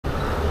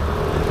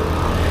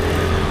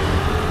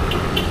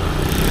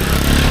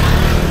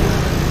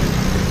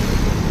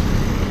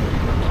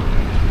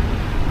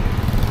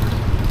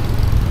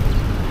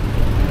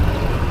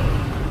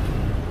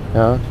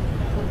Yeah.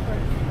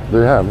 Do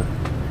you have?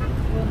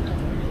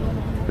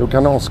 You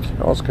can ask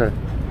her.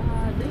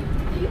 Do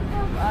you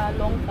have a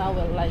long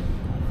towel, like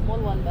small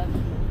one that?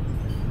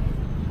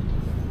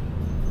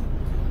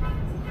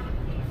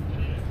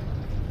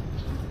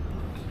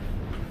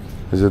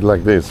 Is it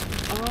like this?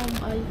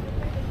 I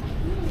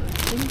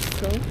think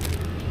so.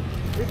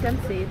 We can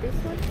see this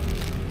one.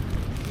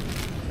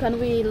 Can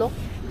we look?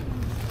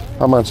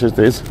 How much is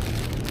this?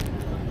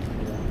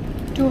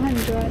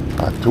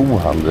 200.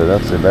 200,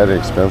 that's very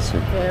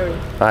expensive.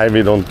 Very.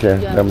 We don't care.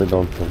 Yeah. Then we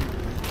don't care.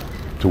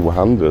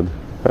 200.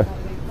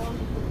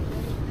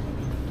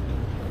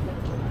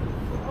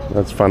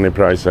 That's funny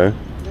price, eh?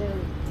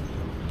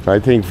 I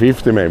think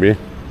 50 maybe.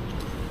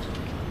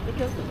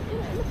 Because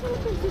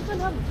you can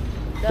have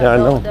Yeah, I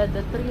know.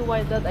 The three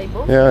white that I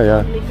bought.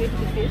 Yeah. Only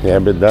 50. Yeah,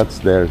 but that's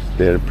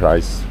their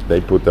price.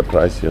 They put the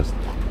price just.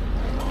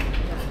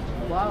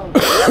 Wow.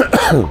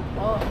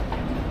 Oh,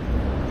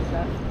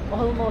 that's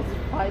almost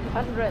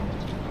 500.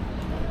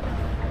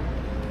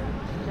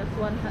 Just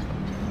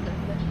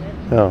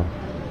 100. Yeah.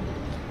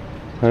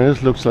 And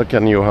this looks like a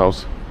new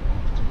house.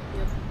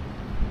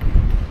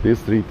 This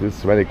street is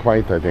very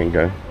quiet, I think.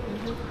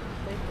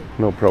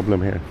 No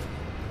problem here.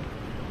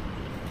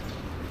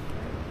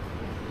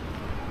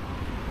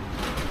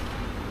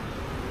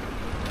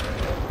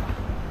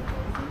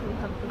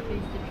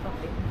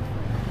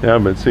 Yeah,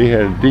 but see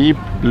here, deep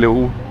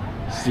blue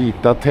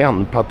Sita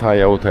 10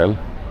 Pattaya hotel.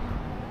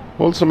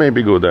 Also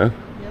maybe good, eh?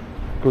 Yep.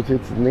 Because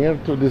it's near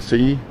to the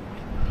sea.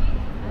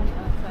 And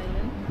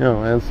silent.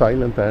 Yeah, and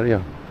silent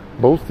area.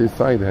 Both this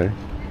side here.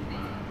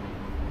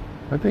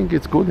 I think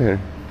it's good here.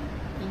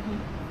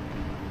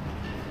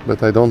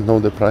 But I don't know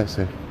the price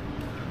here.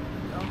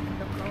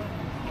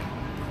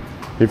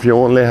 If you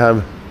only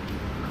have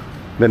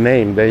the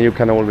name, then you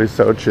can always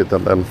search it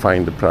and then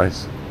find the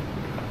price.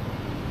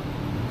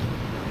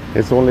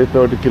 It's only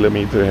 30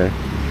 kilometers here.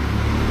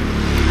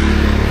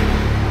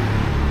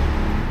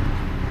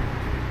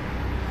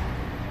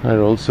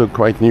 They're also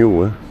quite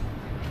new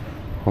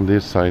on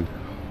this side.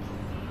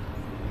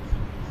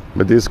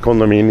 But this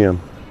condominium,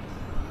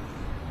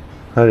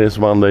 there is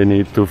one they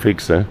need to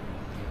fix.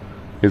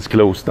 It's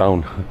closed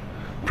down.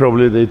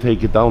 Probably they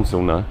take it down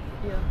soon. Yeah.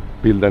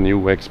 Build a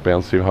new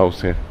expensive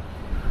house here.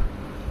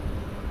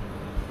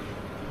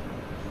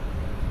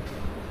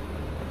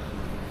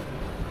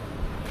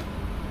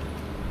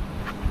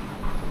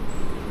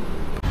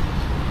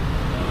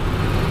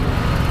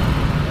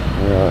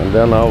 Yeah, and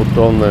then out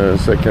on the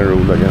second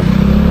road again.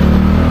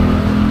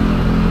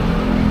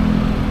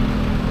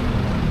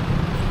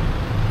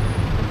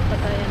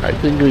 I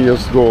think we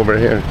just go over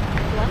here.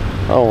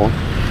 Oh,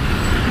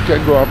 you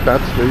can go up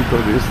that street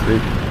or this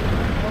street.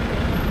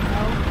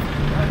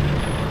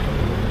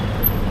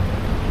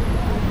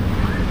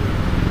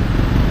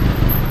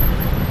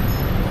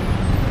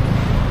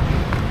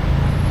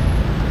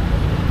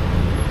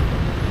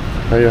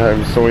 Now you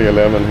have Soi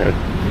 11 here.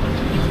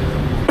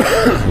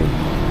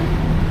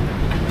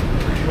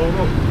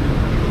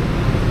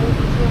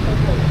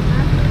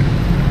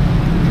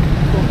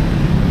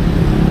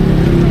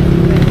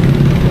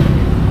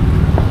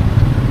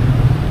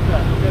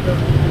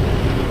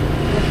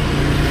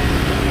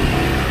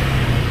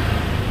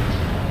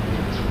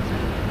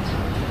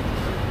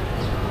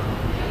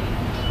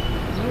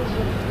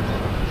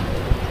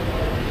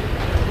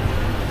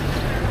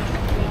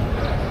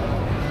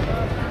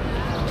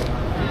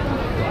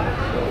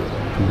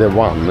 The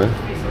one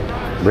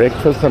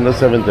breakfast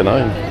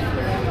 179.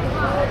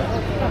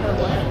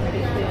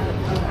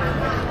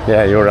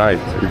 Yeah, you're right,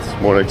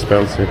 it's more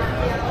expensive.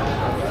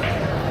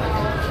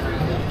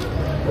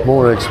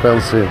 More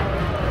expensive.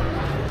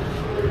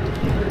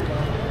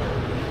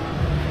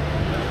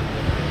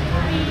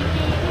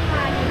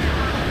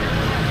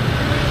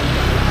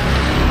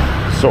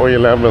 Soi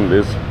 11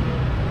 this.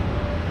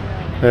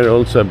 There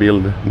also a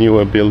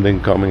newer building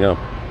coming up.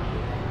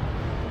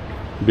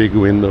 Big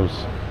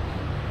windows.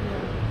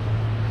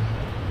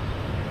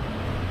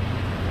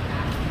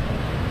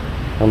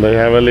 And they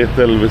have a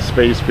little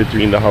space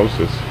between the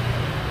houses.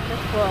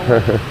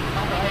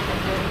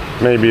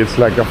 Maybe it's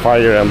like a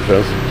fire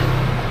entrance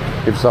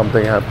if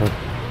something happens.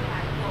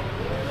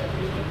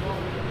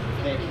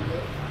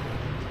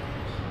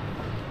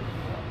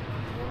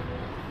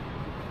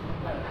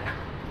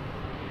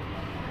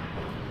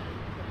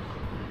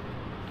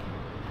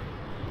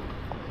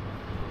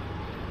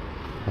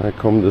 Here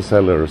come the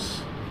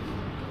sellers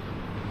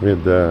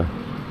with the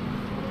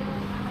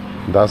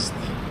dust.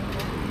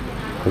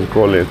 We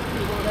call it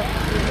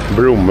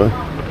broom.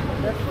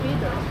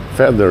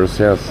 Feathers,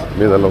 yes,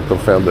 with a lot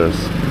of feathers.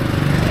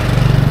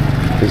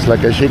 It's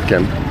like a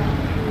chicken.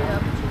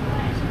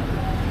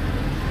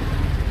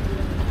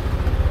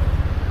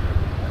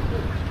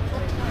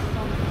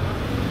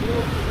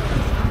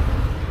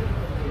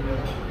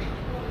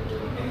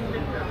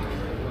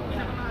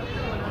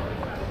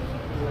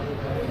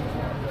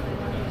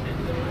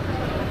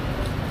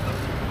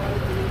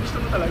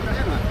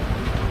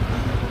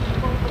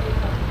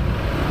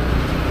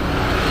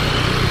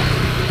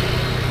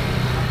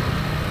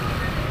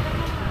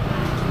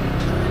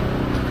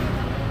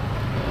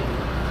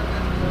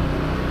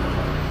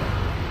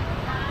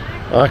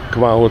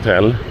 Aqua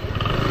Hotel.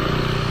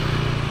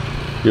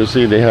 You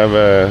see they have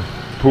a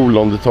pool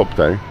on the top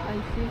there. I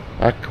see.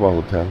 Aqua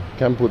Hotel.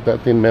 Can put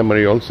that in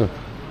memory also.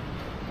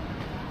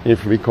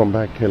 If we come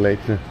back here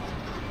later.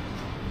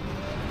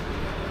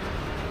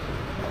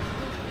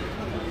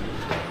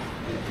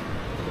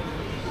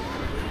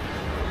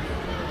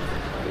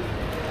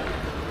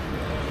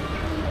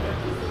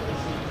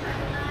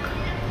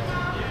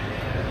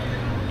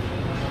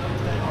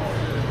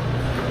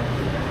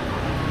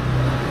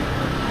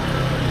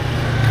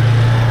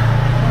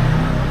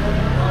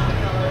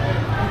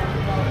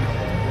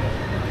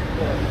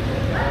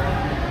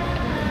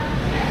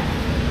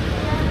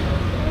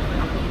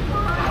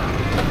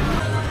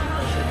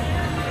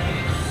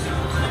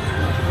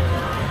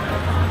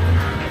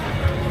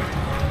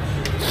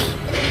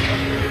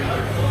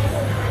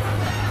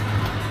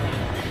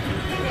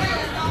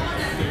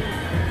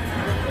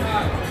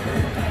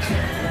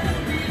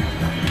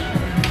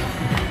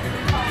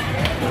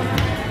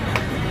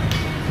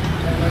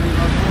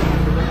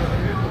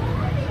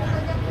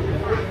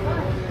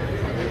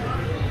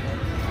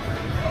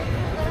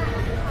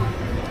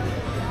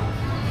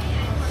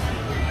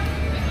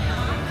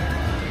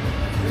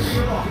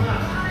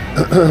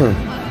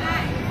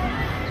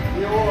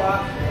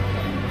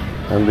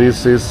 And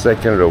this is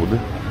second road.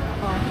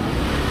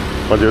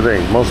 What do you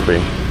think? Must be.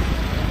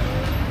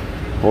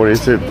 Or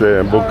is it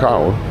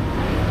Buakhao?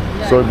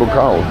 Soi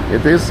Buakhao.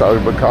 It is Soi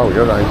Buakhao,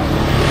 you're right.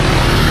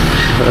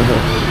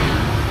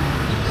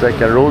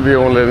 Second road we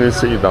already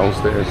see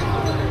downstairs.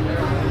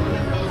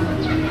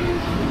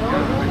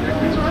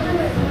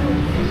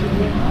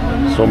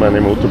 So many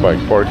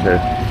motorbike parked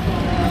here.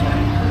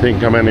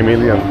 Think how many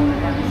million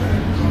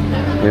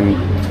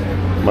in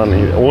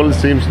money. All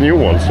seems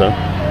new also.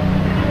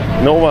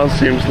 No one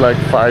seems like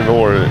 5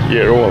 or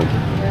year old.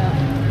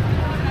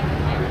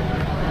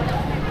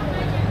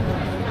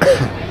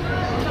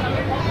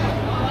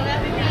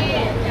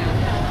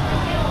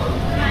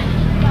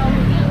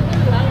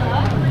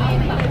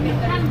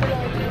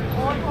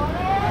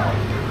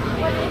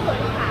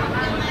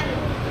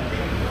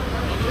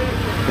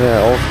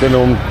 Yeah,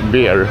 afternoon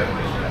beer.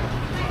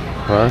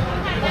 Huh?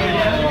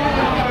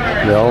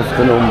 The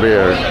afternoon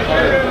beer.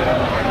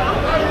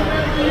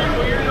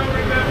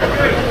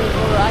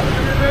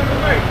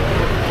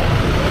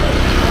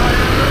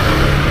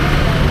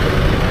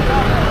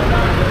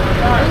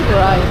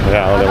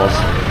 Ja, det was.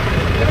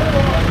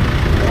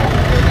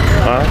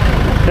 Huh?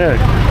 Here.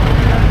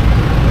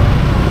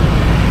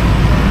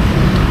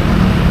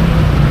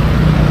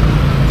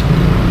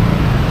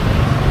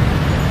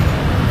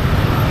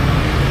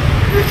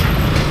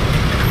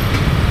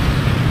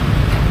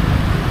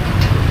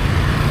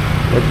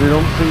 But we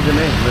don't see the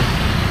name.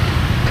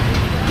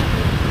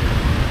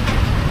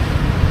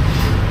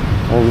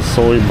 On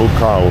Soi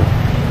Buakhao.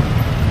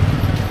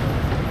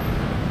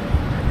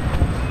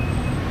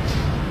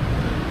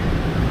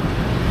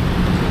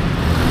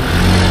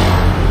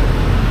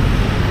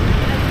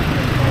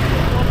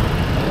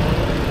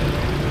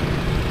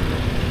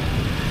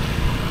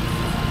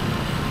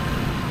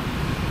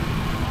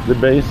 The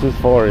base is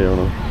far, you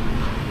know.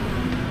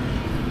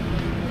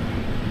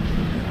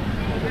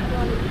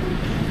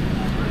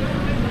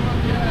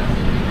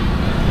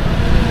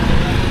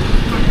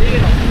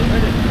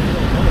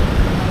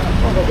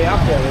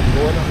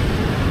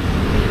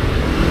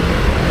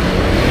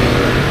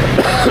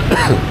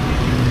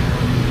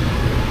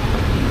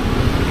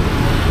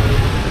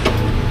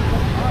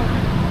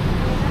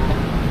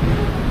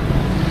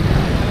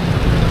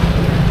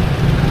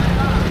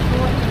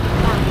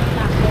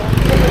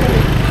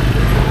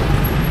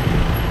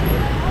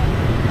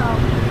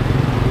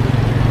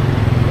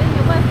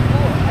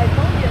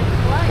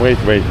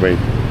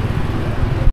 Wait.